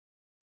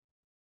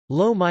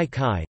Lo mai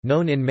kai,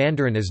 known in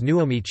Mandarin as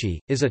nuomichi,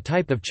 is a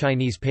type of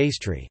Chinese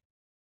pastry.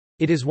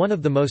 It is one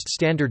of the most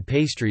standard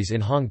pastries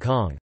in Hong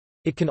Kong.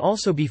 It can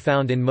also be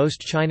found in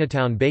most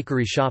Chinatown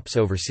bakery shops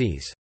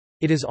overseas.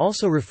 It is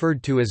also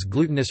referred to as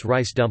glutinous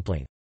rice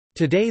dumpling.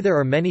 Today there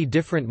are many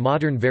different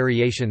modern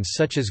variations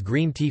such as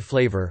green tea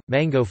flavor,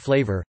 mango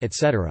flavor,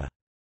 etc.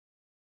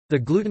 The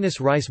glutinous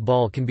rice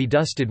ball can be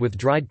dusted with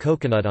dried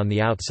coconut on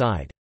the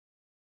outside.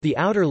 The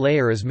outer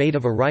layer is made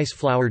of a rice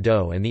flour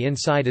dough and the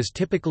inside is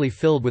typically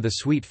filled with a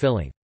sweet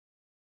filling.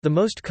 The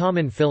most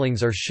common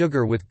fillings are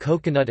sugar with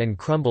coconut and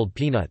crumbled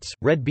peanuts,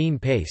 red bean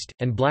paste,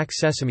 and black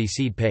sesame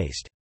seed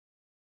paste.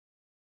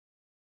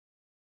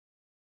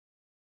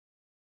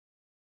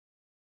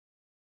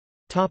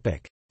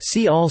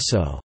 See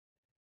also: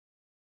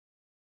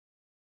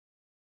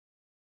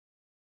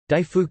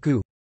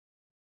 Daifuku,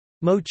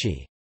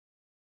 mochi.